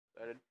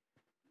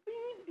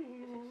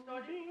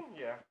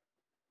Yeah.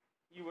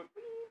 You would.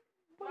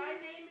 My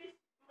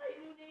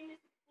new name is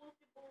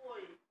Explosive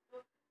Boy.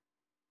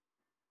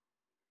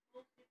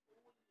 Explosive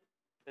Boy.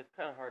 It's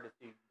kind of hard to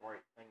see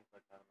bright things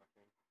like that on the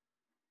screen.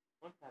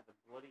 Once I have the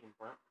bloody and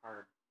burnt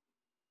card.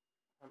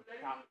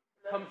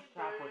 Come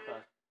shop with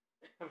us.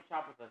 Come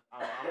shop with us.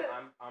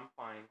 I'm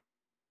fine.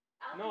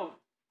 No,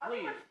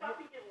 please.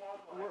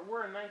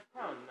 We're a nice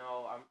town.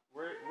 No,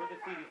 we're the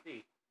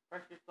CDC.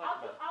 Press your select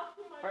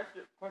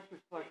button. Press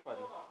your select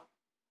button.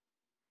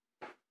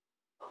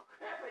 Oh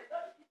crap! I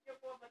thought you could jump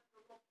on like the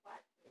little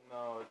plastic.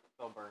 No, it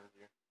still burns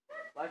you.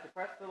 Like to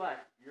press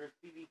select. You're a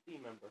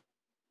CDC member.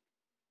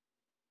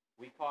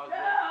 We caused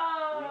this.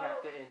 We have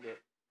to end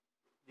it.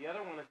 The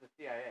other one is the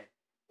CIA.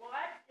 Well,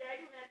 I'm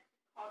saying that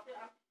caused it.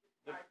 I'm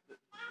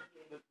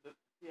the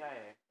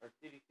CIA or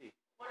CDC.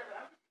 Whatever.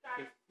 I'm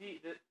just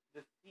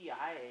the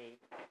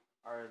CIA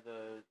are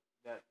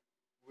that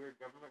weird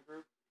government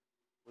group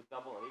with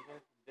double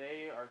agents.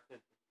 They are to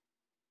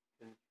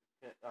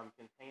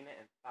contain it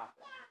and stop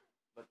it.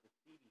 But the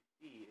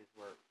CDC is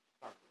where it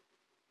starts.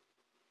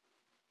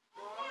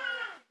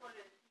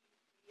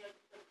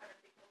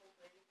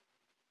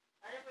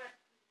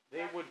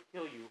 They would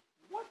kill you.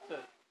 What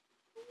the?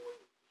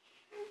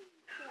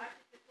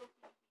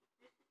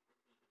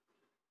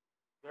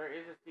 There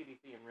is a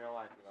CDC in real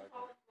life.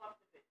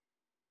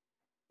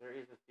 There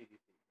is a CDC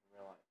in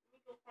real life. Let me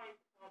go find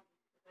zombies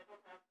because I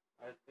don't have.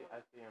 I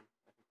see him.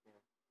 I can see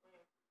him.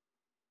 Where?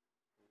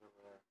 He's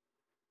over there.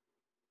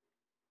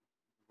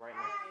 Right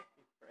next.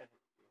 He's right next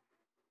to you.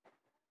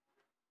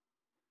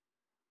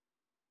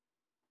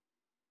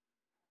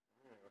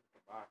 I'm gonna go to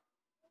the box.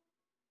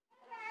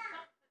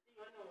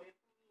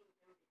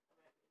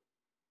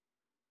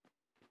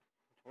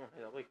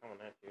 They'll be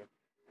coming at you.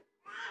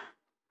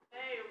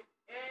 Hey.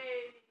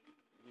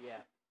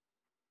 Yeah.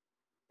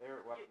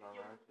 Favorite weapon on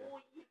around you.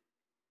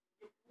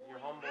 Your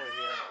homeboy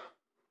here.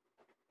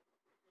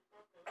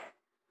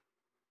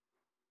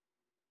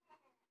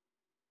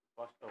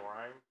 Busta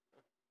Rhymes.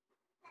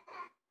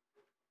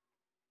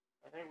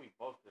 I think we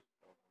both just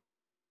killed him.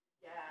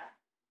 Yeah.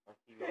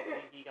 Like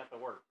he got the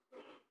work.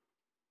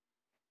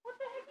 What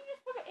the heck? You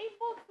just took 8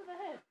 bullets to the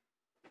head.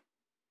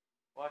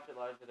 Watch it,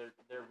 Elijah.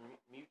 They're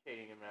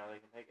mutating him now.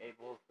 They can take 8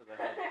 bullets to the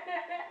head.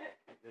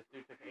 This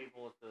dude took 8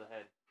 bullets to the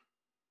head.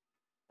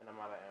 And I'm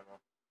out of ammo.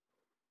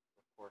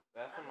 Of course.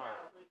 The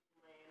SMR.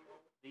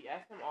 The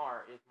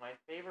SMR is my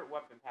favorite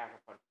weapon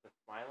pack-a-punch. The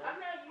smiling.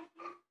 I'm not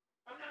using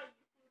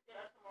the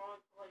SMR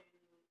until I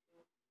use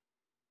it.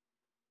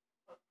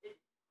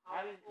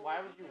 Why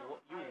would you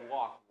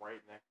walk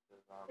right next to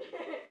the zombie?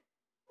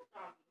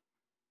 Zombie.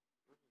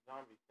 There's a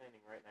zombie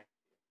standing right next to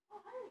you.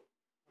 Oh, hey.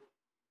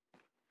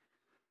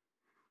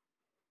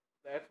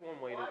 That's one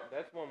way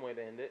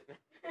to end it.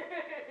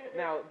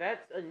 Now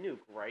that's a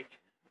nuke, right?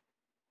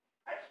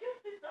 I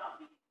killed the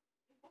zombie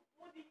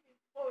before they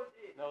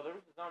exploded. No, there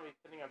was a zombie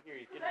sitting up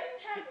here.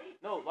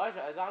 No,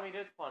 Elijah, a zombie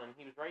did spawn, and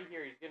he was right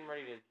here. He's getting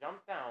ready to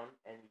jump down,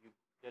 and you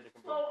did a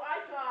complete. So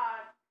I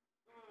got.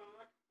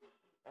 Let's see.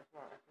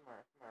 SMR.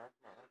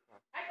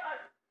 I got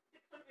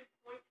 600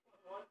 points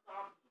from one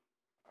zombie.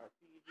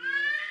 RPG.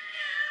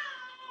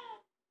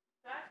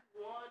 That's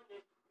one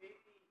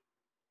baby.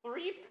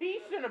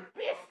 3-piece and a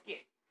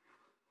biscuit.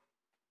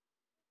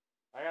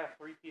 I got a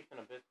 3-piece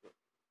and a biscuit.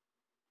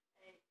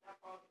 Hey, stop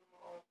hogging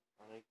them all.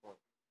 I need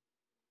points.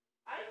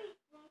 I need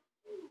points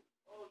too.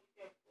 Oh, you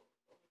can't put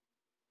them.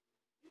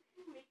 You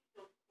can make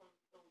those points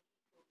so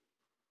easily.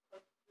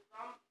 Because the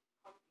zombies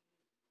come to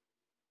you.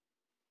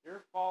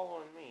 You're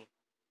following me.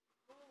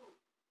 Ooh.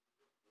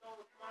 No,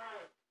 it's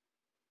mine.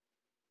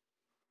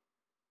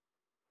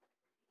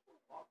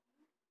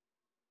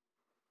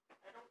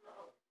 I don't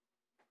know.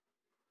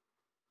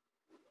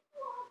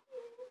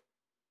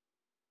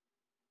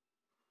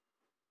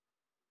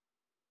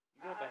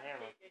 You got the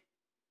hammer.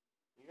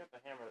 You got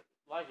the hammer.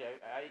 Elijah,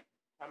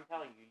 I'm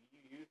telling you, you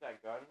use that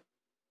gun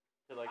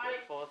to like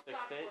its fullest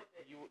extent.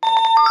 You get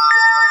points.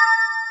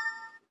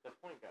 It's a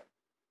point gun.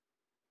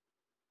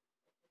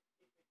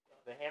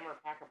 The hammer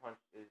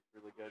pack-a-punch is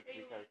really good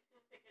because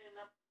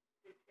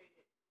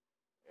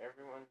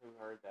everyone who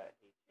heard that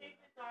hates me.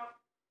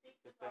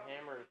 Because the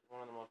hammer is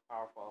one of the most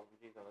powerful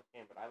LMGs on this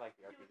game, but I like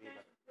the RPG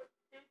better.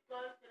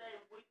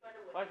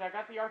 Elijah, I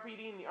got the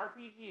RPG and the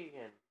RPG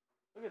again.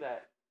 Look at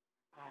that.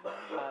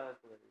 That's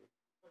hilarious.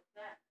 What's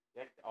that?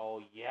 Oh,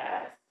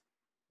 yes!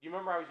 Do you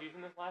remember I was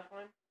using this last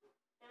time?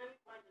 And let me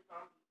find the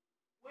zombie.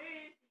 Where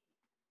is he?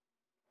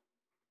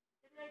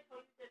 Didn't I tell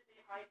you that they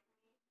hide from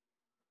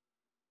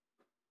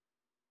me?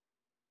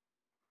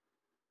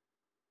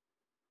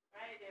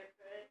 Right there,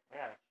 Fred. I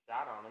got a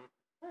shot on him.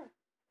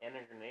 And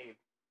a grenade.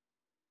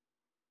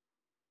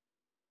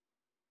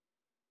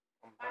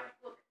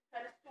 Look,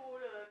 kind of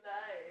sort of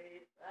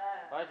nice.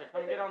 Elijah,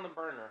 come get on the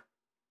burner.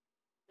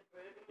 The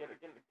burner?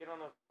 Get on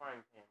the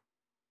frying pan.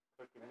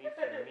 Cooking me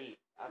some meat.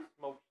 I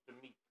smoked the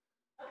meat.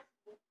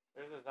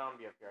 There's a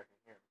zombie up here. I can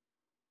hear him.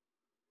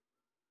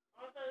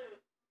 I thought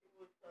it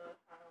was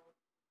how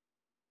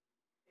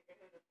I think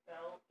I heard a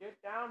bell. Get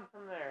down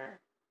from there.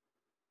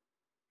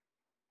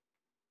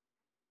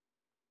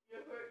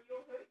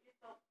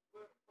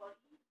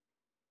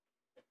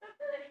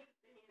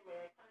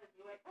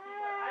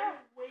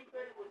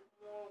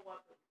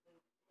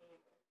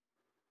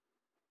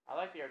 I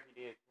like the RPG.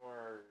 It's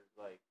more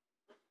like...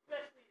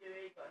 Especially the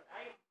ray gun.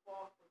 I am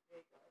boss with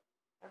ray gun.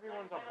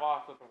 Everyone's a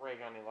boss with a ray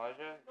gun,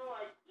 Elijah. No,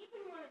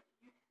 even when it's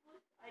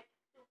useless, I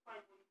can still find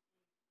ways to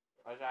use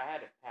it. Elijah, I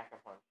had it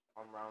Pack-a-Punch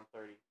on round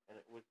 30,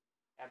 and it was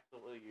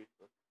absolutely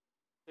useless.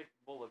 6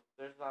 bullets.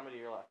 There's a zombie to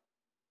your left.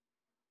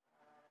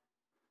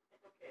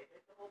 It's okay.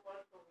 There's a whole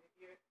bunch over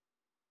here.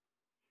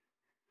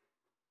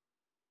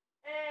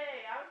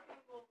 Hey, I was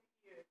gonna go over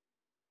here.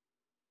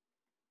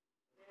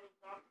 Is there any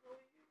zombies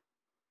over here?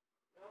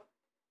 No.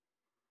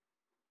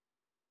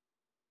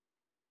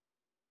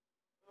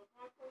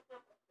 Come close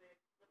up there.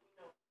 Let me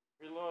know.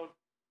 Reload.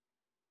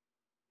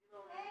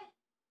 Reloading.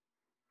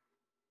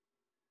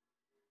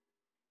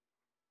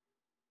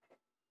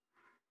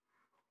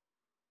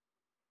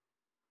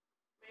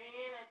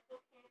 Man, I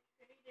still can't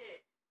trade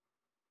it.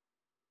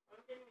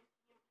 I'm getting a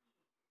TMP.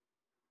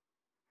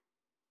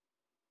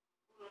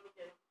 Ooh, let me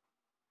get him.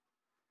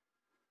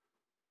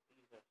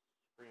 He's a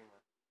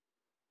screamer.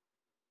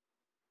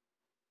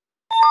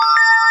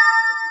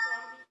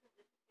 Zombies and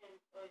this can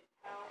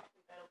house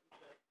and that'll be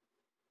good.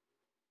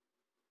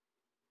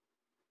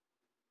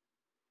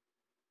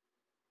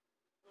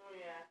 Oh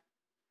yeah.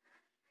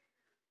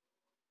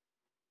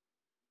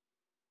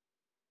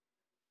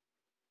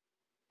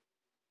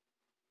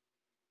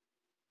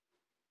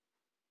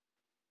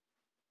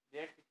 The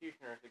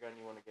Executioner is the gun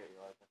you want to get,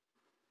 Elijah.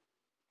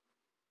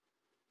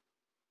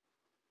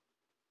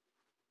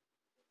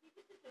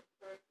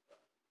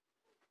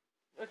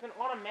 It's an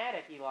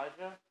automatic,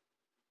 Elijah.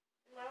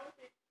 Why would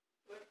it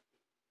burst?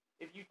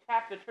 If you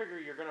tap the trigger,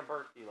 you're gonna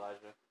burst,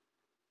 Elijah.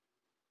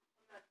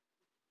 I'm not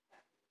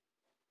tapping.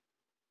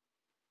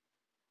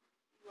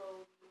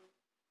 Reloading.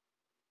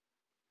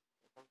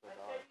 I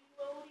said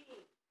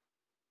reloading.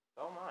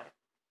 So am I.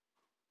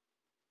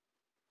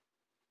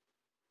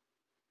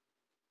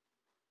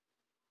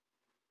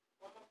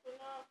 Almost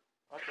enough.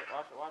 Watch it,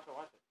 watch it, watch it,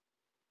 watch it.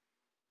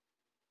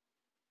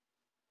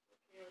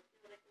 Okay, let's see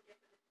what I can get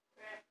for this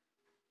crap.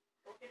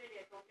 Don't get it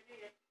yet, don't get it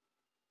yet.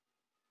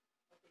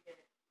 Okay, get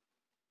it.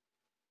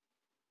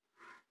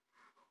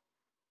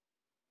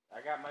 I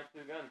got my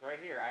 2 guns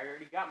right here. I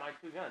already got my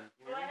 2 guns.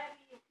 You Well, I hear me? have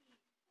EMP.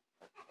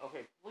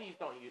 Okay, please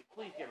don't use.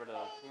 Please get rid of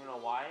those. You know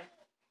why?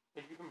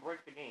 Because you can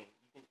break the game.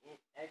 You can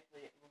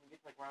actually, when you get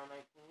to like round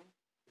 19,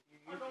 if you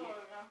use don't it.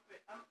 worry, I'm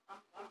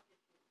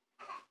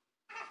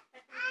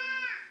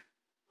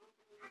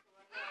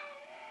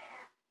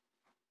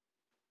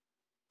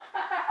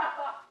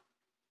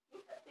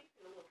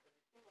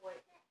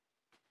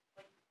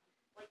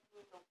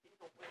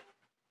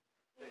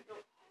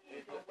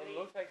It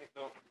looks like it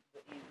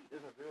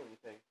doesn't do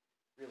anything,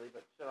 really,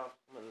 but shut off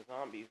some of the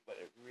zombies, but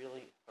it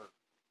really hurts.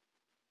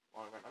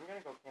 Long run. I'm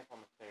gonna go camp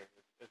on the stairs.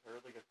 It's a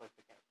really good place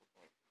to camp for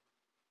point.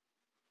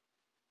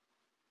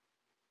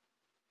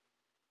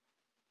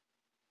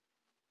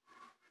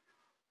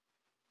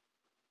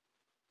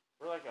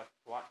 We're like a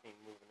SWAT team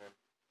moving in.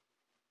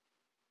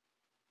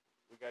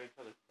 We got each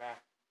other's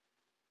back.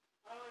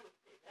 I don't even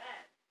say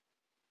that.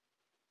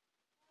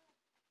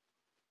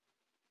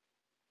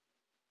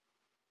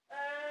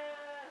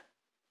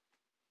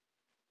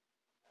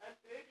 I'm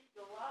barely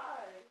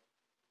alive.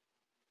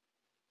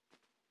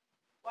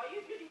 Why are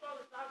you getting all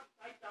the zombies?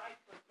 I died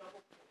for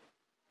double kill.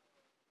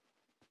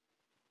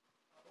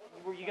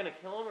 Were you gonna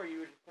kill him, or you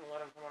were just gonna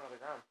let him come out of the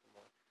ground some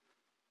more?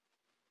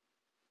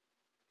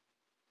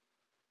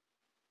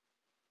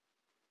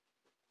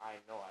 I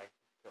know I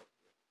killed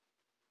you.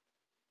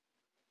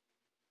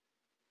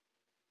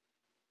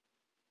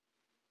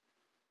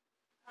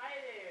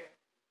 Hi there.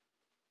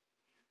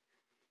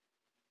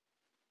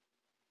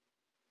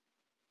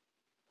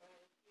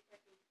 Let's see if I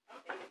can.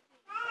 I'm thinking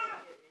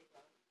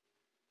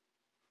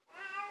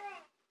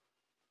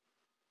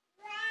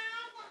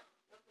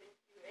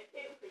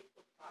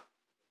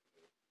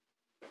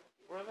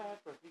Where the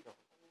heck was he going?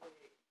 Why do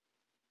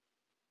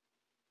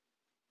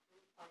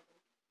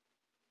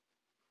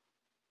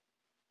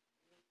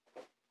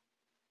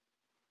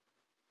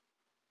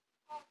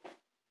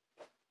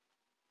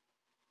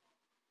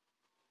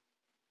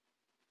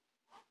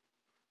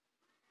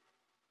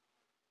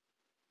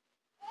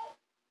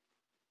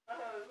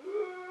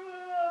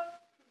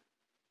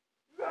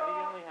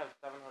you only have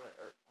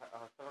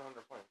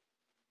 700 points?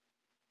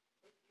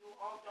 You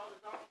all know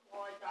the zombies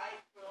while I died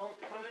for all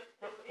the good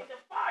in the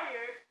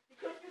fire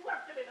because you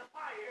left them in the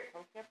fire.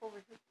 Come camp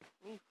over here with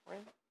me,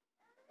 friend.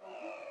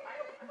 I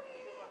don't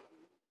care about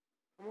you.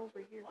 Come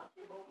over here. Watch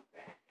him over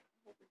back.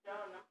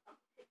 Down, I'm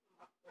taking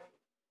my friend.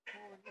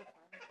 Come over here,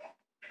 friend.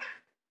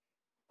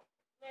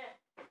 Man.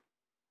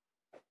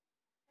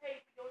 Hey,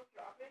 if you don't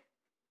drop it,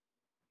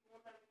 you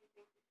won't have anything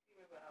to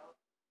scream about.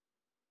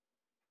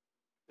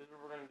 This is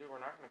what we're gonna do. We're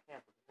not gonna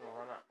camp. We're just gonna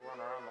run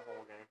around the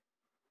whole game.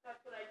 That's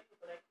what I do,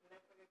 but I can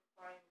never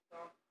find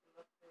zombies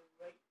unless they're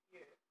right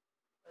here.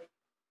 Like,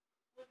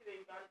 look at it,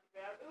 you got it to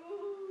grab.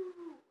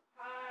 Ooh,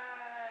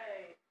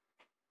 hi.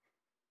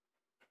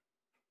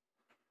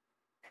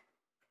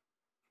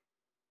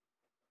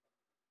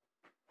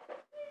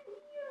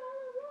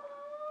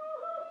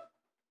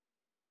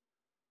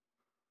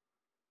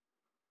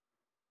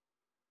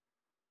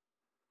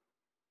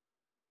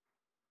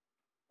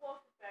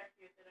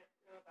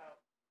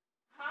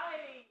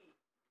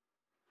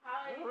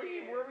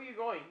 Where were you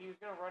going? He was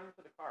gonna run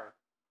into the car.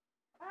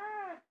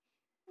 Ah.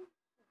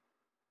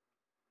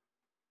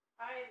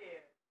 Hi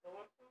there.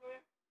 Going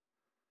somewhere?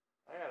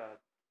 I got a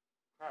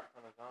crap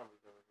ton of zombies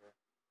over here.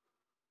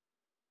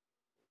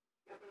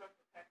 You have enough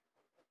to pack a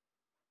punch.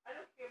 I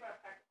don't care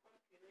about pack a punch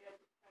really. I'm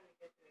just trying to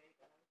get the A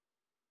gun.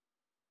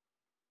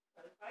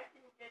 But if I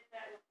can get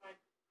that with my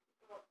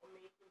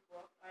amazing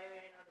block, I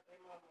ran out of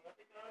ammo on my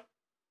other gun.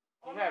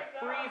 You have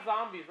 3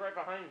 zombies right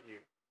behind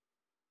you.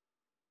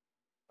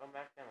 Oh,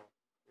 max ammo.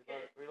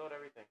 Reload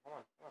everything. Hold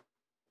on.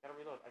 I gotta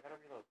reload.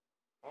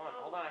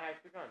 Hold on, I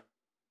have 2 guns.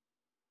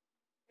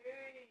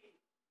 Hey.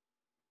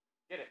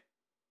 Get it.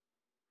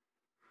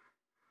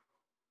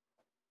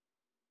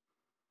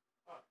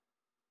 Oh.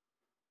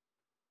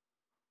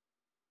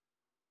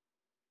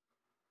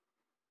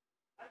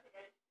 I think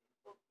I just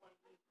spoke my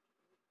name.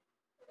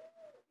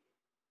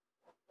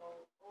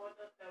 So, or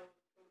that was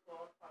too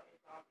close fighting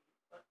zombies.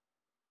 But,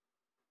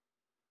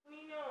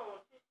 we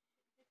know, just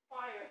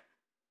fire.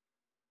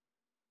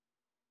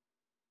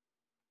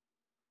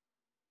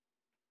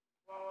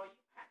 Well, you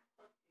pack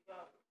punch the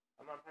gun.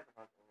 I'm not pack a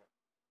punching it.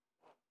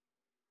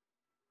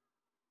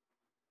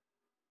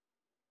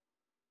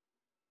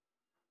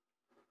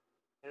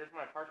 Here's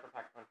my partial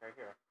pack punch right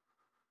here.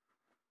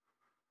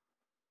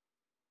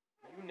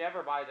 You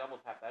never buy double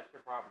tap. That's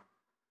your problem.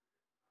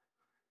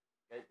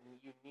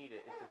 You need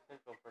it. It's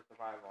essential for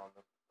survival on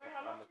this. Wait,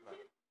 how much is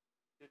it?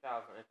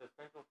 2,000. It's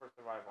essential for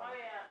survival. Oh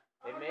yeah.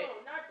 I don't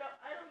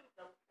need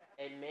double tap.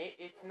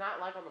 It's not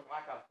like on the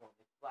Black Ops 1.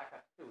 It's Black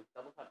Ops 2. It's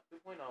double tap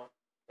 2.0.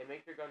 It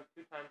makes your gun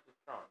 2 times as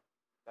strong.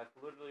 That's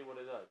literally what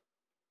it does.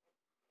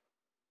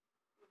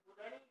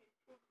 But I need to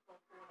shoot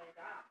something when I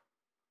die.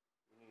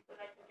 So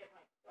that I can get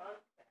my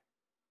guns back.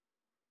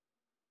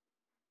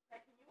 Hey,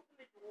 can you open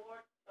the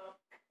door to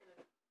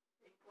the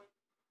big place?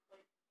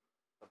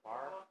 The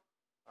bar?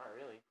 Not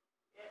really.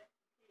 Yeah.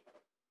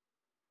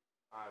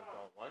 I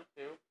don't want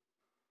to.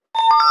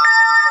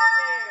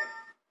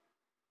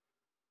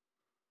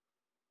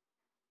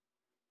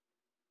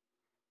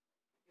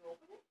 You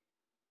open it?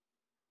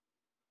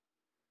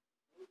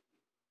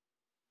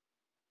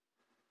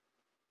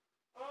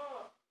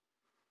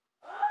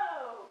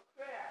 Oh,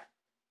 crap.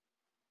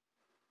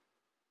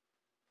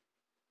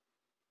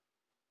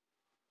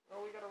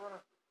 Oh, we got a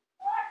runner.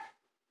 What?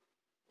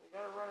 We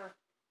got a runner.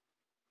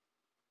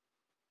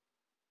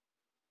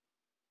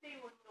 They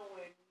was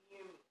nowhere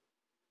near me.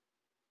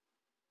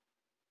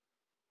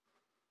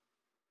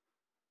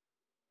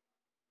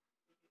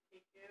 Did you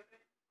take care of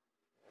it?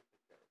 Yeah, I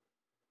took care of it.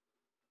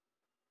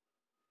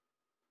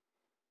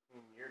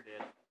 You're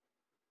dead.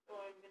 So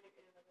I'm gonna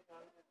get another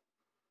gun.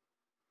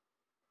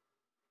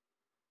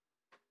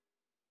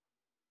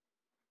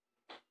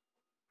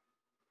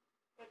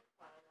 It's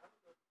fine. I'm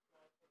just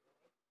nice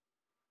anyway.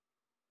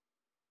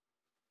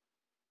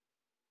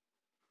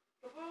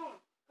 Kaboom!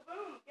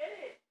 Kaboom! Get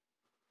it!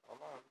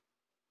 Hold on.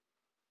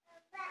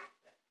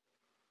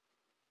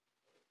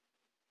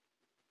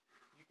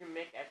 You can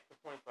make extra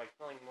points by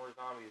killing more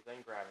zombies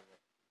than grabbing it.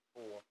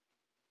 Cool.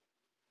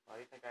 Why do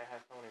you think I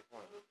have so many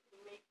points?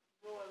 Make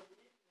more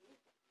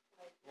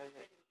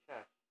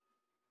Shush.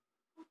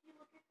 would you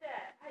look at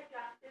that? I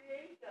got the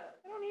Vega.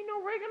 I don't need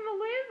no ray gun to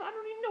live. I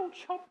don't need no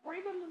chump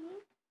ray gun to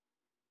live.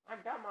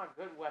 I've got my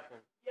good weapon.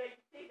 Yeah, you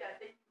say that,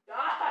 then you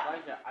die.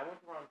 Elijah, I went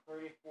to round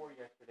 34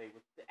 yesterday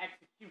with the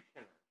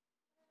executioner.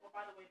 Oh,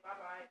 by the way,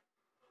 bye-bye.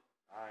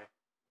 Bye.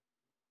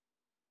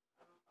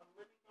 I'm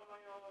living on my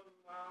own,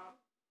 Mom.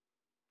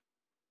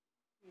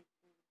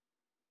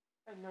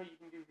 I know you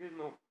can do good,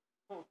 no.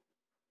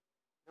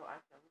 No,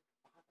 actually, I'm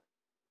father.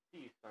 See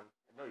you, son.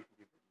 I know you can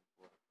do good,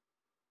 boy.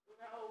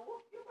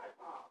 No, you're my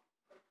mom.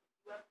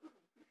 You have food.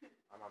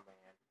 I'm a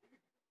man.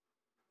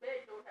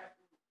 Men don't have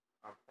food.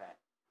 I'm fat.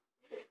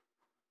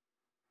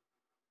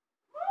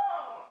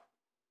 Mom!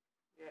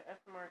 Yeah,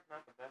 SMR is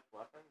not the best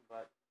weapon,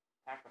 but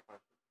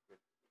Pack-a-Punch is good.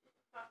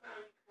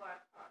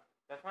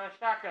 That's not a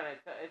shotgun.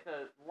 It's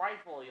a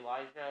rifle,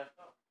 Elijah.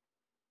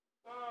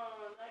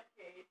 Oh, in that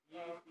case.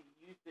 You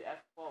used the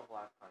S12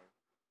 last time.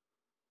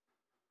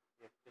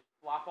 Yeah, just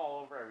flop all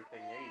over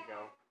everything. There you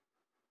go.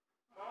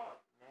 Mom.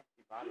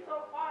 Nasty body. He's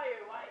on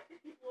fire. Why is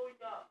he blowing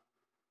up?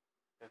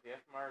 Because the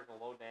SMR is a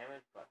low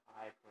damage but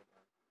high point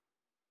gun.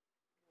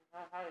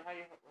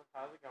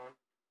 How's it going?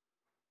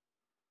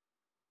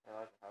 Hey,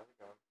 Elijah, how's it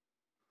going?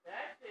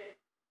 That's it.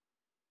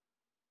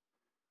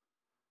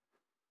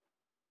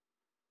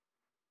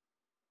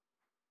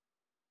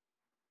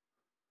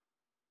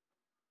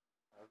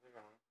 How's it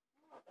going?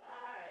 Oh,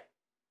 die.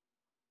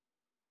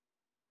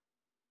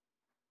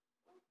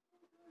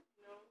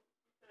 You know,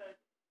 just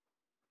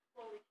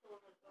slowly killing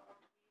the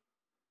zombies.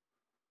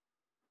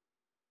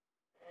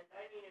 And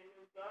I need a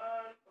new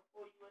gun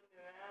before you let me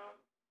around.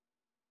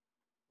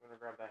 You wanna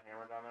grab that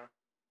hammer down there?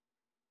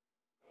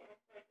 And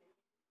so I can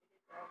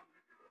hit zombies.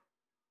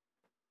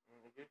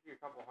 It gives you a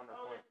couple hundred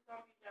Oh, points. there's a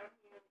zombie down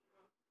here.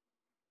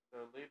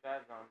 So leave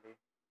that zombie.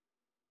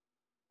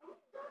 How many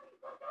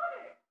zombies are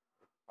there?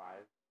 It's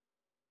 5.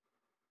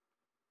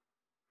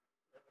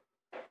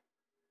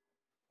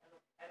 I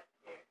don't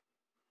care.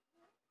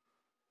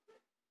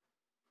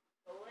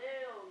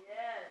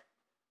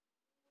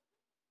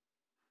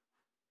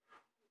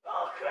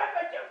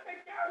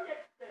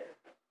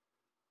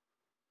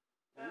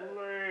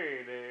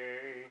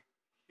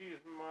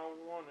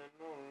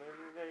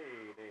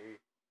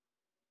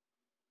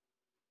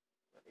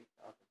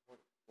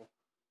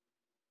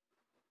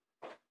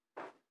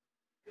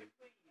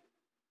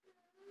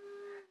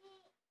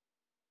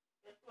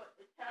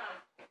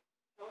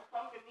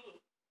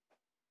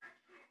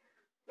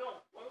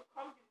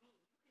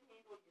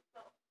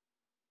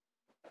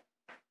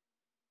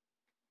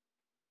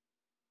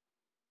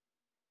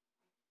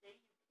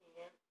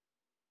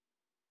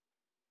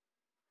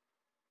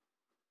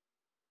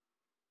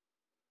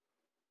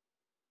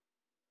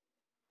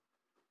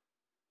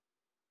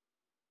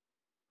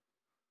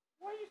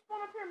 Why you spawn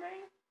up here,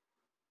 man?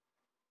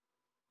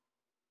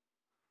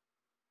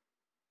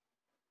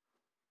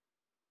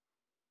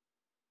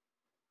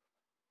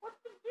 What's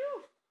the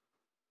deuce?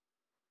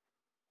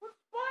 What's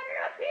spawning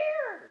up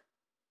here?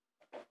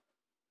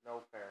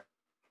 No fair.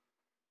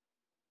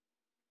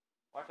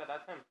 Watch out,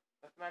 that's him.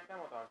 That's Max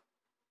Ammo Dog.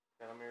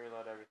 Okay, let me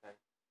reload everything.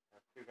 I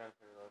have 2 guns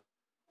to reload.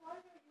 Why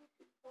are you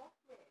two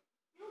boxmen?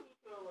 You don't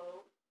need to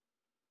reload.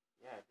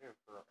 Yeah, I do,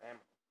 for ammo.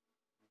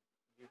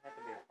 You have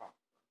to be a fox.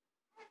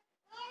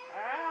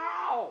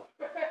 Ow!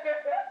 What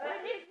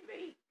hit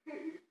me?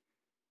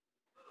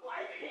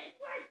 Why did it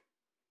like?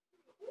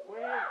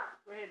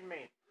 What hit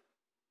me?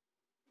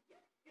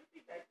 You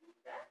see that?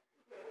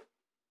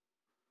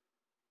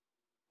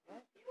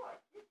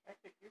 What?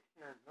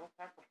 Executioner, no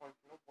tackle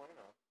points, no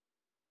bueno.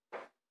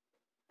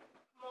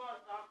 Come on,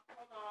 stop.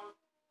 Hold on.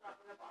 Stop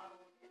in the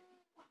bottle.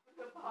 Stop in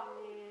the bottle.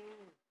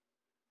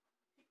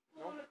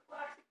 No, the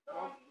classic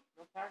zombie.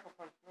 no tackle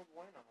punch, no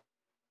bueno.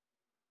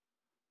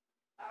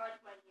 I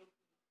like my EMP.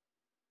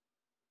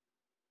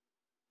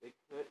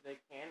 They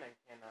can and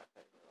cannot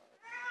save your life.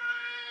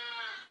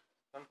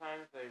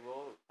 Sometimes they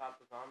will stop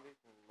the zombies,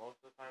 and most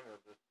of the time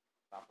they'll just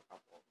stop a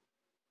couple of them.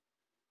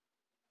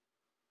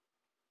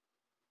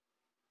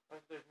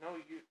 But there's no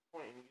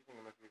point in using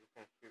them if you're just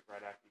going to shoot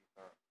right after you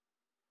start.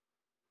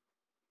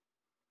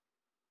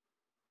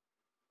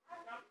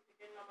 Zombies are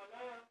getting on my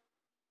nerves.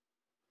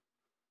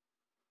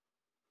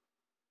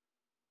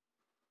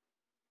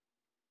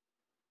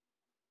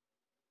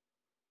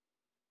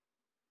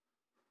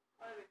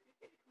 If you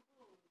get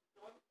confused,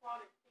 don't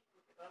fall and see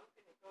because I'm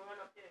going to go run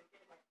up there and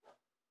get it myself.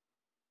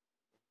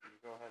 You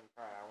go ahead and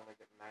try. I want to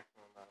get the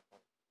maximum amount of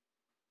points.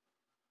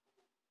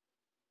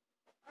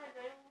 Alright,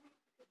 then we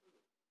could do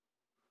it.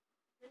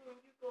 Then when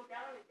you go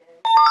down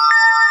again,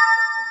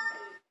 I'm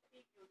going to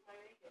see you with my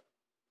makeup.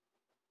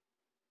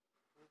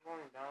 Who's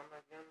going down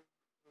again?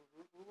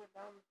 Who went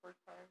down the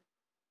first time?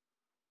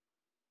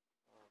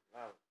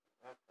 Oh,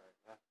 that's right.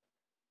 That's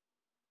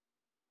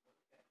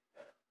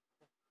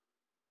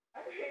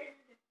I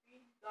hated the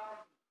three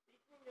zombies. They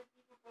think the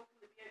people broke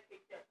in the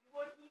barricade down. You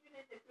weren't even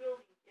in the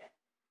building yet.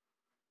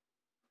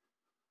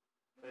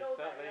 You know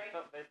that, right?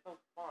 They still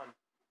spawn.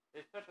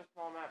 It's such a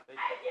small map. I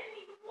didn't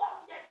even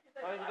walk yet.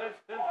 There's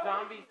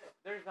zombies.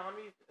 There's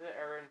zombies that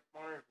are in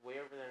spawners way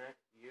over there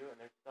next to you, and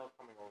they're still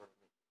coming over to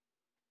me.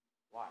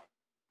 Why?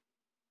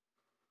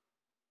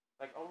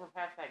 Like over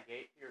past that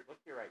gate. Look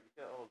to your right. You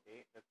see that little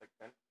gate that's like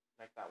fenced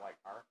next to that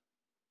white car?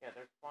 Yeah,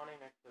 they're spawning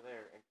next to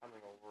there and coming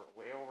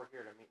way over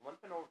here to me.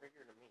 Limping over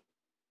here to me.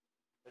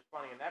 They're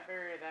spawning in that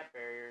barrier,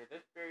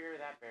 this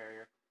barrier, that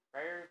barrier.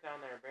 Barriers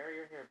down there,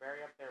 barrier here,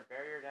 barrier up there,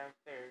 barrier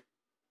downstairs.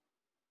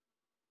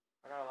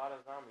 I got a lot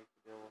of zombies to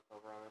deal with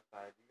over on this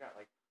side. You got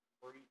like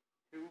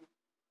two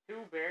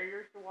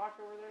barriers to watch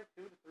over there?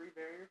 2 to 3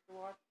 barriers to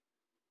watch?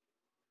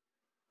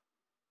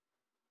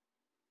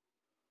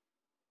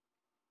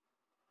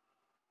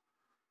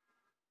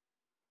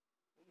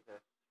 He's a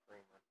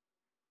screamer.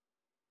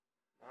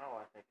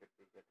 Now I think it'd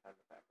be a good time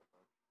to tackle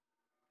him.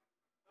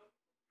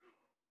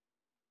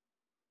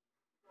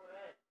 Go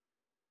ahead.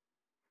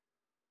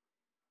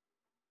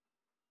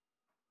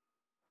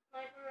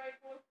 Sniper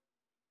rifle?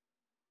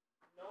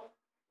 Nope,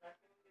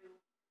 nothing new.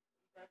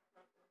 That's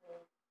nothing new.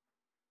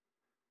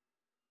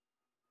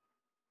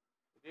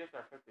 The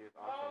DSR-50 is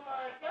awesome. Oh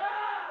my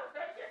god!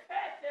 That just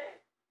happened!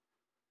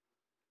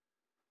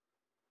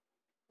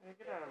 Hey,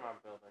 get out of my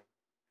building.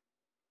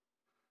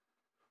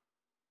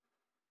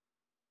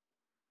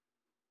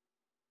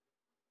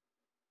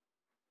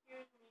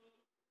 Excuse me.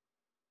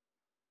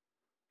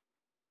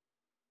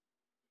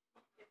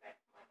 Get back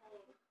to my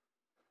home.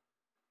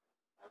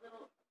 A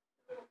little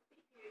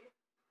secret.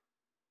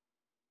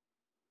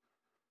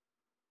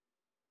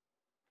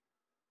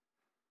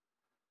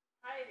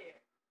 Hi there.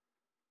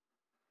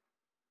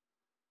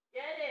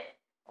 Get it!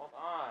 Hold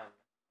on.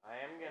 I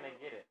am gonna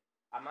get it.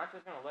 I'm not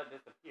just gonna let it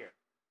disappear.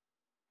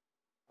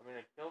 I'm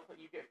gonna kill.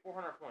 You get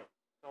 400 points.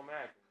 So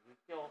imagine you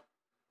kill a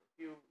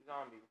few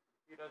zombies,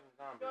 a few dozen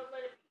zombies. Don't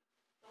let it be.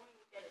 Don't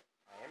even get it.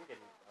 I am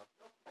getting it though.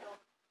 Nope,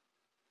 don't.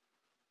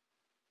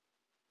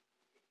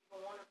 If you don't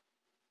want to.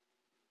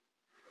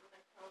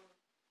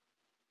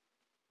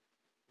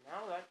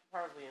 Now that's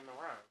probably in the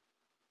round.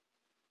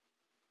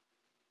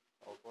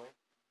 Hopefully.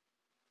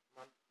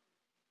 Come on.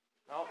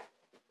 Nope.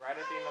 Right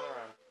at the end of the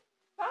round.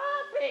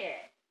 Stop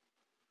it!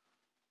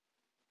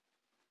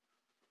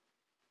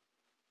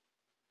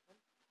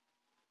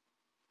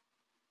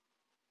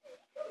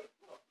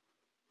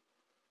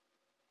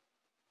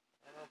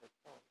 I know the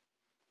phone.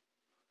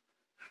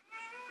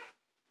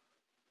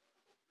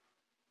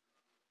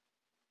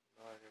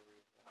 No idea where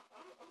he's at.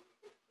 I'm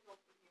fixing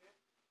over here.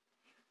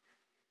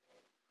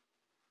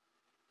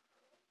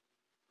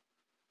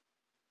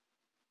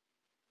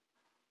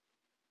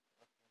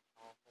 That's a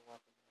powerful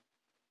weapon.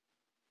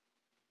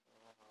 I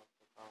don't know how it's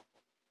so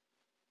powerful.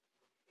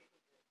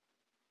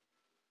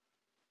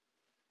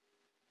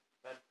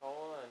 Fed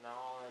coal, and now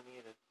all I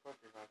need is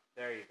quick revive.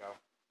 There you go.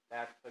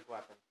 That's the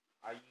weapon.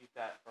 I use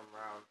that from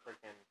round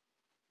freaking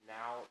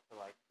now to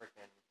like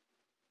freaking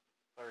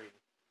 30.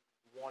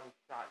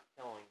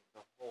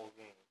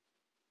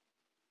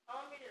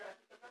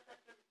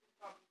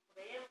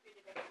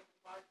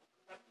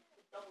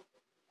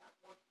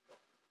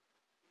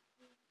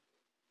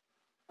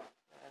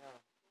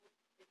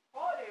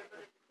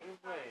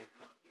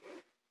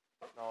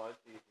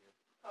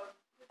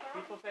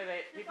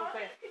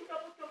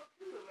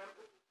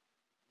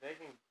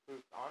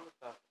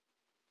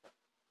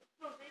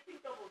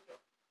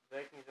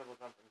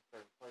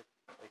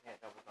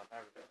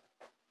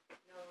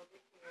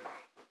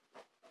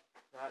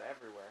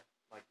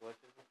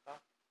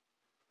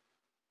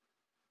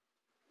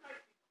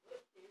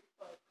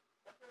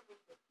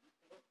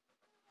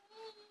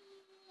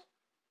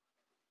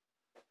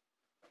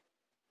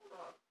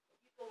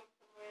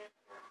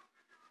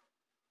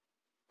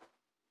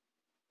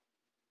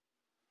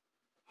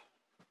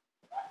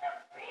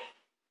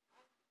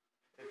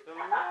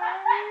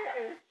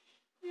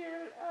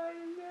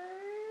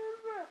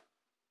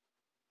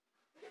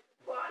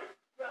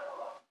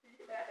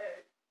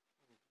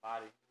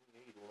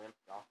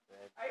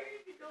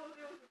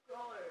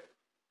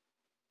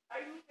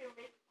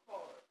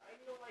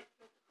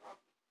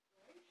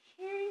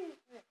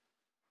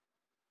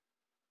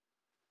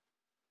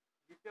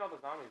 all the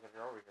zombies if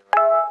you're over here,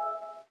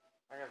 right?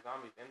 I got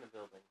zombies in the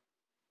building.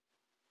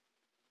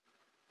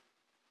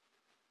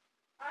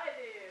 Hi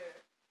there.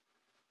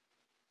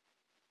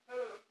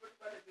 Hello, what's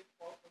about to be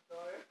false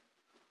door?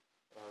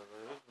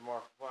 This is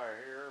Markiplier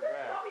here.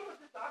 Tell me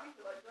what the zombies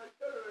are like.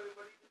 Hello,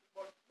 everybody. This is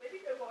Mark.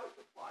 Maybe they're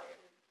Markiplier.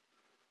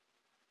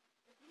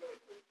 If you don't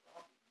play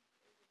zombies,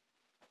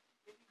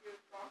 maybe you're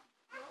a zombie.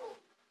 No.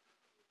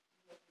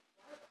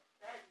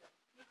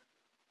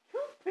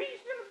 Two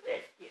pieces of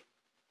biscuit.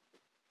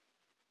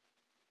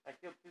 I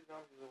killed 2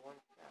 zombies with 1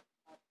 shot.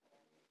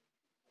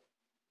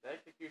 The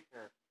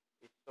executioner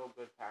is so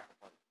good,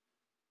 Pack-a-Punch.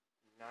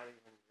 Not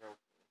even joking.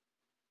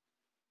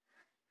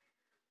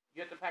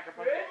 You have to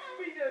Pack-a-Punch it.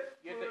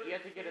 You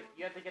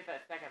have to get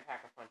that second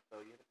Pack-a-Punch though.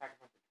 You have to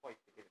Pack-a-Punch it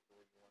twice to get it to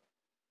where you want it.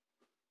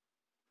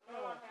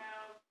 Oh,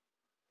 hell.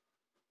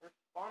 They're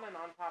spawning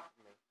on top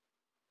of me.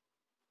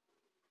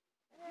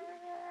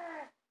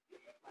 You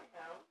hit my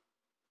house.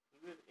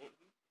 He's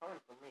coming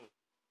for me.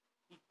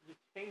 He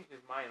changed his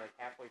mind like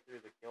halfway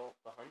through the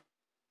hunt.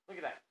 Look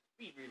at that.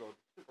 Speed reload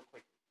super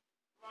quick.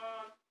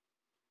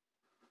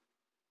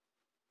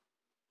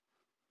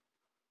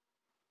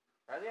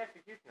 Try the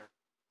executioner.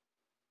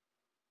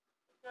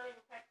 It's not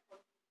even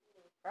Pack-a-Punch.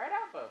 Try it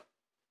out though.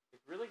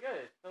 It's really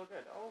good. It's so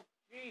good. Oh,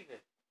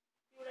 Jesus.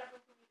 See what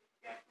happens when you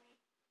distract me?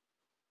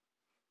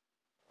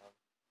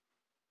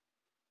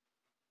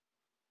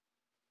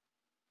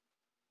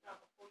 Now,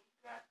 before you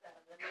scratch that,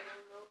 let me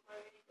know if I'm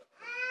ready to go.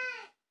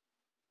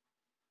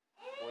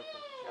 Voice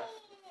of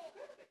justice.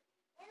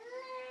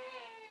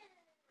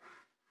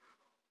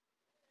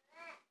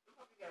 I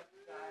hope you guys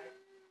die.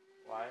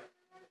 Why?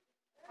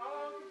 How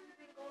long has this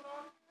been going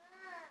on?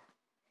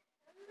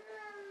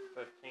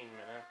 15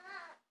 minutes.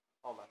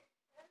 Hold on.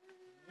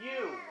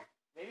 You!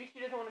 Maybe she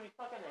doesn't want to be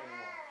stuck in there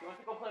anymore. She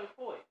wants to go play with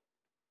toys.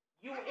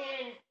 You and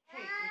Chase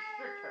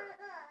restrict her.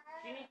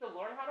 She needs to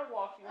learn how to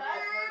walk. She wants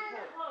to go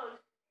play with toys.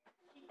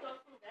 She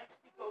doesn't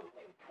actually go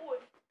play with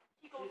toys.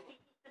 She goes to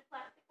eat the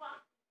plastic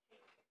box.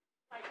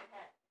 Like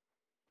that.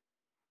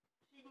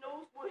 She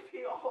knows what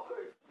they are.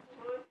 She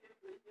learns their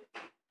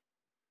position.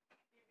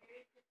 She's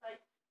very precise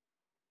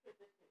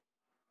position.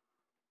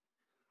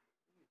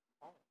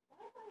 Oh. Why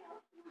am I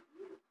out here with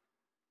you?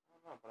 I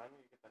don't know, but I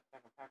need to get that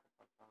second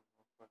Pack-a-Punch on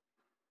real quick.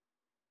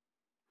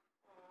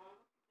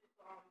 This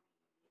zombie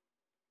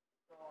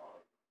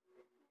dog.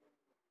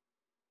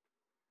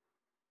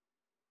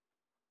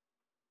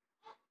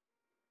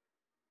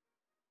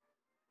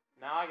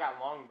 Now I got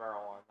long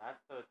barrel on.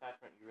 That's the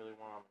attachment you really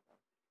want on the gun.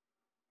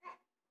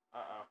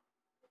 Uh-oh.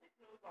 There's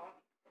no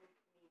zombies coming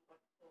to me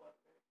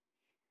whatsoever.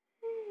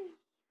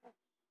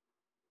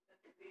 That's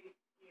a big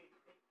scary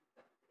thing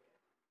up there.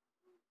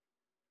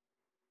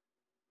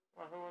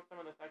 Well, who wants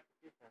some of this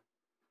executioner?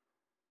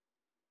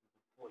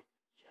 The voice of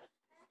justice.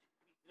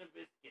 Piece of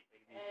biscuit,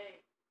 baby.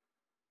 Hey.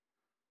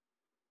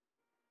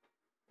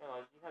 You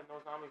know, you have no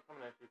zombies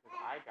coming at you because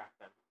I got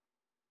them.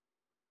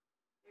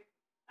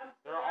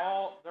 They're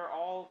all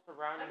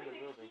surrounding the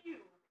building. They kill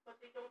you, but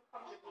they don't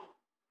come to me.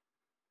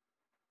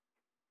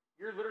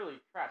 You're literally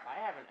trapped. I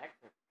have an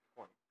exit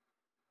point.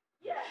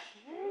 Yes,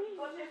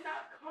 but they're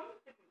not coming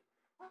to me.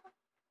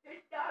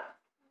 They're not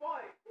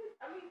smart.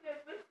 I mean, they're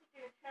basically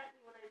gonna trap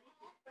me when I least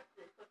expect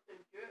it, because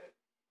they're jerks.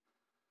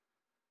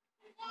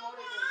 They're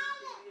smarter than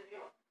they really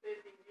are. They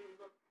really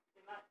look.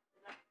 They're not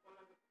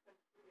 100%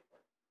 stupid,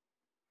 but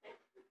they're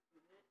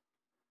stupid.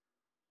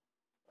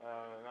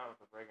 Not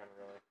with the ray gun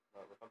really,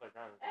 but with other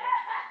guns.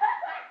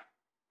 Yeah.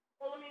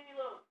 Well, let me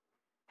reload.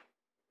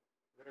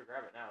 You better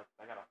grab it now,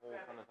 because I got a whole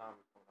ton of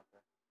zombies coming up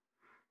there.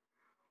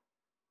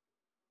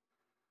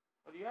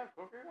 Oh, do you have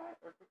quick reload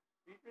or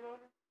speed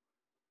reloader?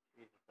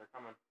 Jesus, they're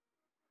coming.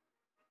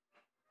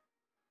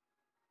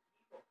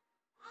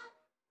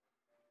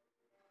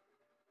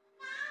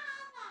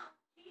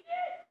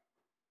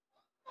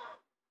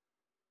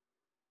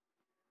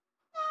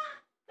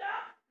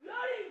 Stop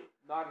running!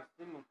 Not a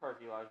single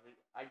perk you like.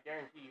 I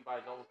guarantee you by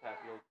double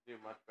tap you'll do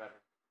much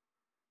better.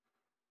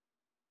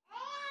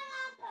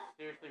 It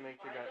seriously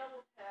makes you go.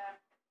 Double tap.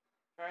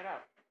 Try it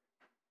out.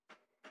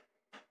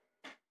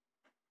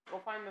 Go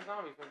find the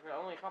zombies. There's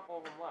only a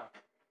couple of them left.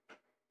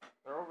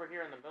 They're over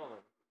here in the building.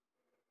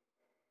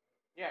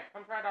 Yeah,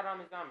 come try it out on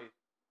these zombies.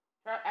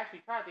 Try out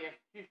the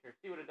executioner.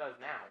 See what it does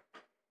now.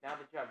 Now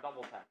that you have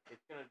double tap,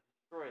 it's gonna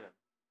destroy them.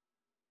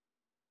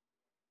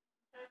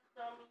 That's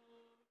dummy.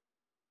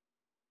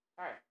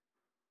 Try it.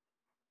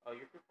 Oh,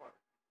 you're too far.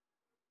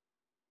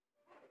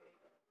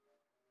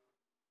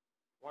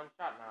 One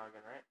shot now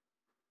again, right?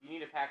 You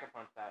need to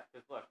Pack-a-Punch that.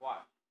 Just look,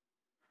 watch.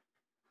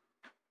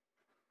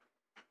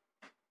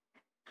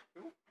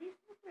 Two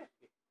pieces of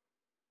biscuit.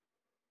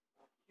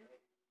 You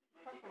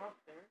come from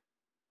upstairs.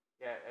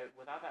 Yeah,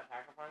 without that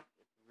Pack-a-Punch,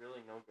 it's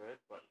really no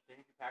good. But as soon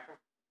as you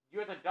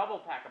you have to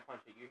double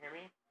Pack-a-Punch it. You hear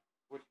me?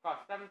 Which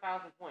costs 7,000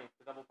 points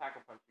to double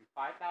Pack-a-Punch you.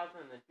 5,000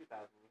 and then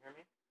 2,000. You hear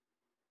me?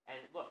 And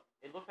look,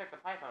 it looks like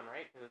the Python,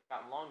 right? Because it's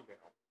got long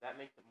barrel. That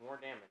makes it more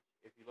damage.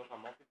 If you look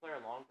on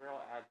multiplayer, long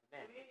barrel adds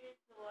damage. Where is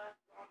the last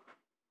zombie?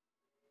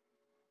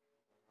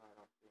 I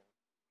don't see him.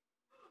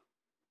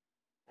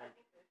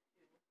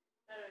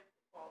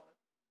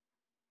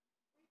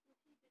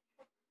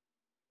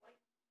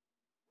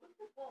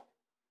 wall.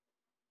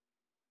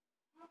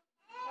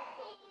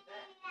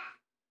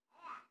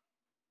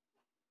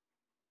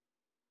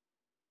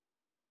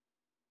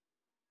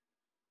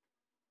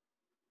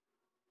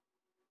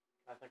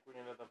 I think we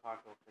ended the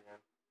apocalypse again.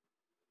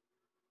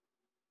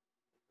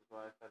 This is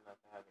why I said not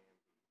to have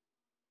EMP.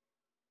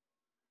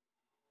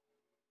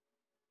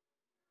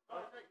 Oh,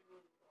 I thought you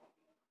were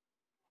zombie.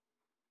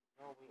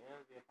 No, we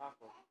ended the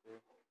apocalypse, dude.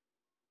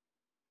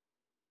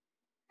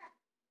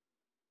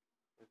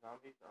 The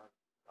zombies are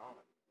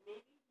gone.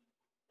 Maybe he's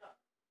stuck.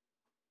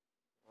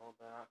 Well,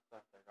 they're not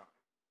stuck, they're gone.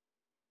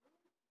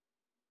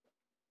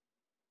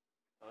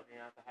 Told you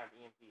not to have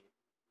EMPs.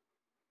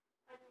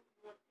 I didn't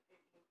want to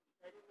get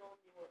EMPs. I didn't know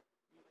they were.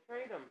 You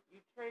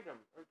trade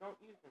them, or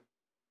don't use them.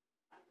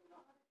 I didn't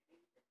know how to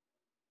trade them.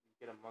 You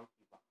get a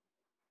monkey bomb.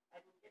 I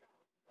didn't get a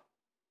monkey bomb.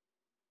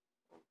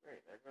 Oh,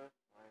 great, there goes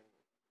my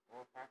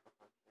more pack of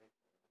punch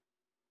station.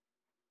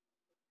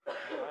 I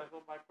might as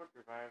well buy quick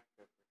revive,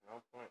 because there's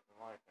no point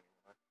in life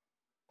anymore.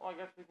 Well, I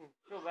guess we can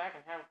chill back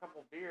and have a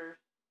couple beers.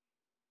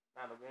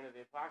 Now that we're into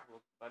the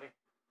apocalypse, buddy.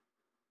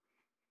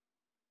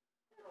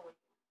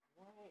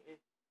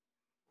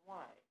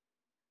 Why?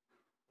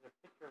 There's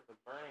a picture of the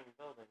burning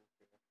building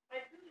here. I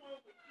do know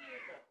the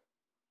here though,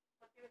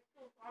 but there's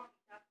still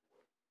zombies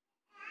afterwards.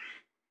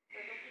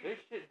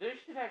 This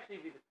should actually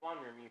be the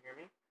spawn room. You hear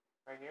me?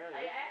 Right here.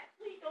 I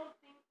actually don't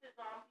think the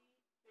zombies,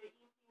 the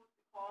EMP was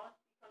the cause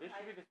because this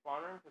should be the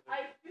spawn room because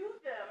I do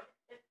them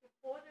and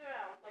support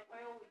around like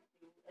I always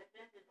do, and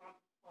then the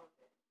zombies spawn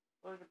in.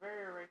 Well, there's a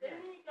barrier right then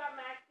here. Then you got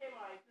max ammo.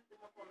 I put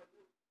them up on the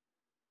roof.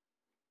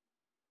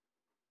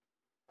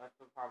 That's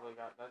where you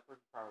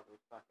probably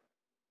stuck at.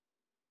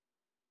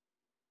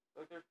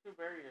 Look, there's two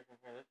barriers in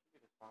here. This should be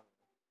the spawn room.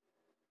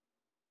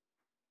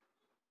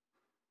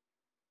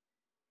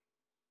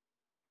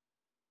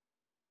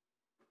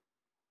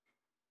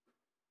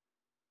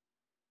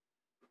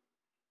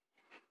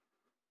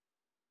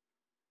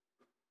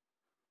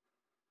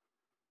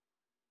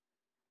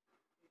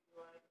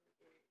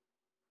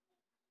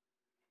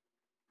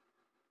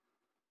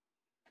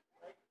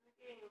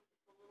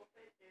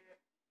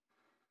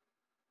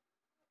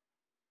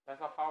 That's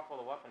how powerful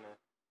the weapon is.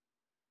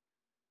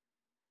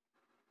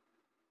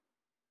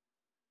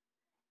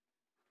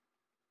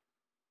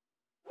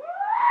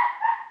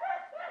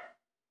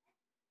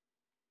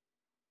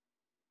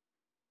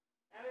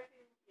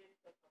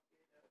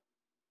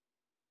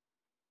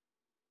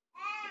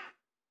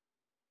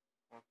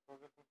 Let's go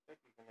get some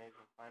sticky grenades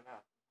and find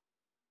out.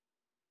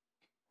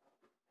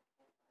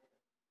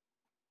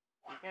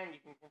 You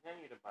can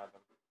continue to buy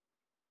them.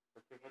 For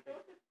 $250.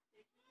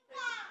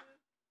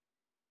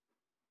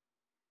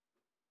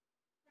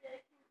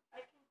 I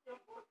can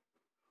jump on.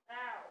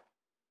 Ow.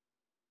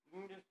 You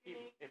can just keep,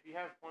 if you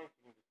have points,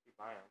 you can just keep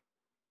buying them.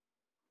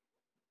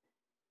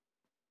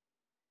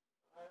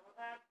 I don't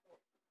have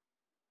points.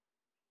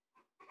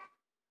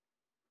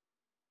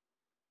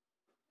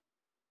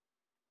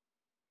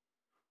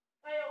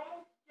 I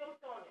almost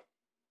jumped on it.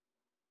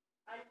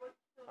 I'm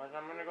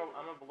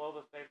gonna blow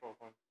the safe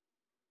open.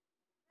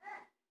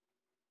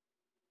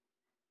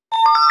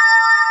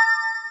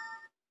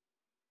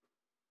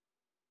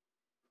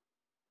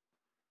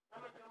 I'm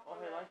gonna jump oh,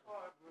 on hey, that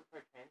car. You want to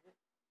try transit?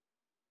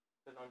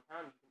 Because on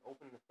time you can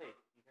open the safe.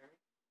 You hear me?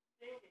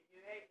 Dang it,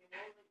 you're right. It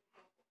won't let you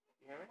jump on.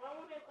 You hear me? Why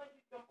won't it let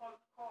you jump on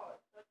the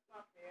car? That's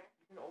not fair.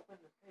 You can open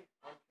the safe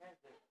on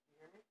transit. You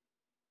hear me?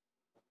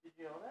 Did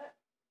you know that?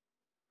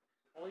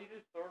 All you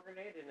do is throw a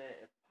grenade in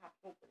it, it pops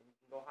open, and you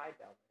can go hide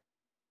down there.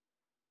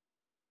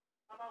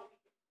 How about we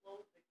just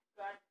close the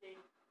goddamn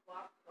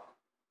box off?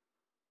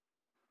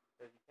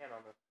 Because you can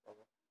on this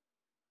level.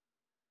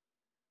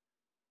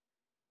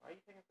 Why are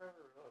you taking forever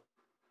to reload?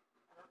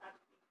 I don't have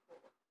to be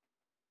cool.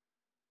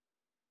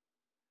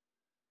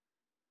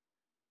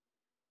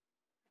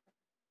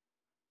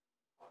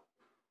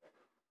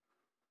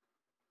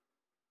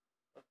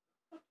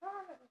 Let's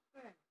try this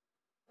thing.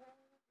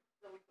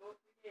 So we go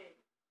through the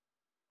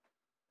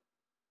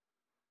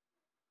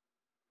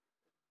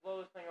Blow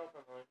this thing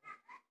open, please.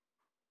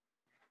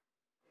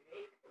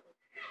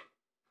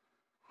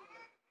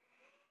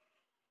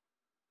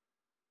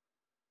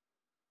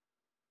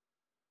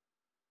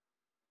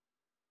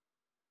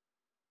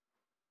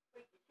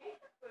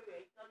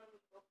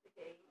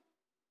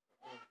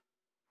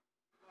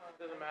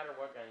 It doesn't matter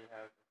what gun you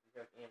have. If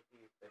you have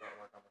EMPs, they don't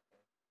work on the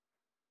thing.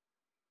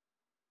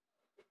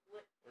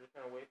 We're just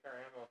gonna waste our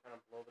ammo trying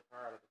to blow the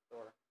car out of the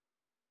store.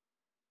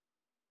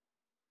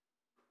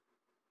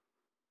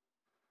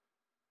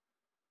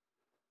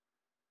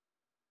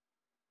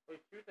 Wait,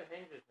 shoot the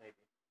hinges,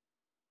 maybe.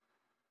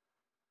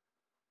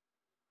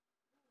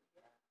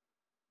 Yeah.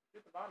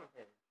 Shoot the bottom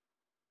hinge.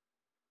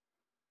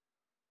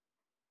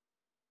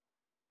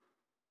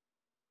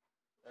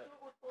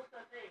 Shoot with both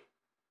that thing.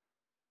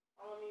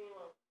 I don't even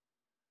know.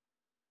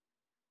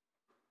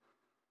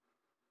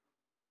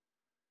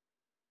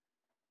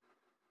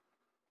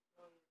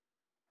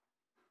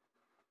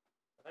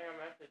 I think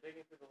I'm actually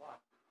digging through the lock.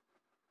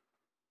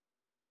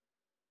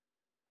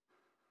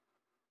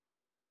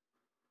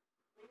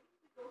 Maybe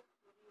we go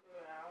shooting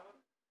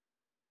around.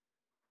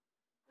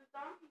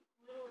 zombies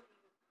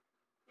literally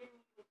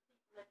didn't even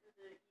sleep next to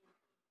the EMP.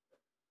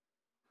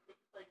 They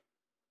just like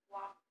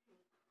flopped and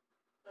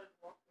started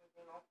walking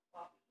and all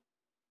floppy.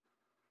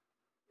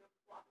 They were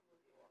flopping when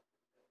they walked.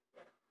 So,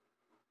 yeah.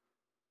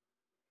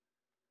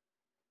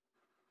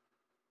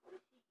 What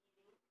is she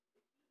eating?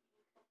 Is she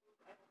eating something?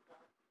 I don't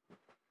know.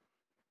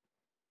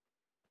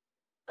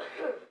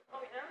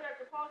 Okay, now we have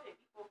to pause it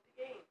before the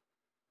game.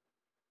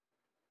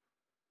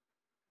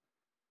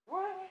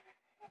 What? Oh,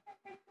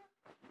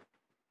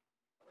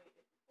 wait,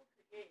 if we go to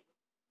the game,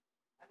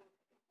 I mean,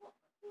 I can pull up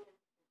my hand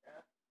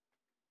and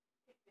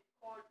pick this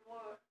car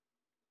door.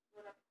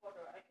 No, not the car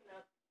door. I can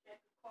check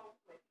the car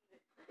with my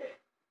penis.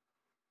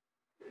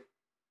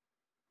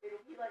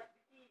 It'll be like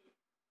the key.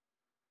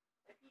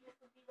 My penis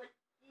will be like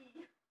the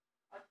key.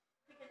 I'll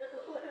stick it in a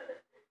little,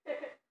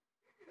 stick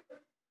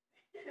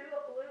it in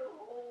a little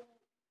hole.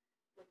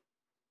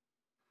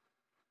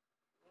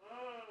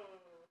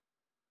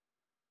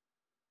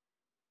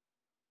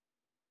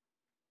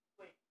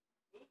 Wait,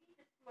 maybe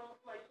it smells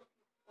like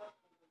cooking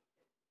slushy.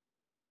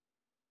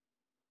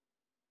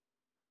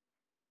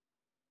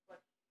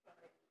 Let's try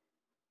it.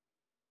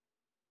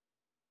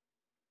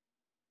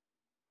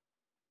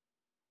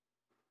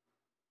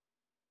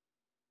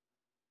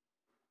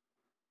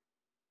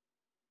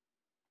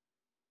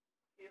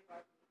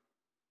 Invite me.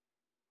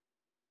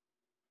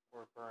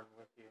 Or burn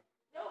with you.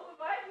 No,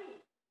 invite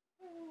me.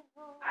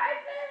 I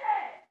said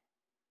it.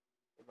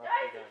 It must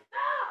be done.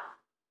 Stop.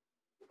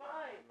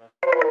 Goodbye. It must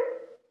be done.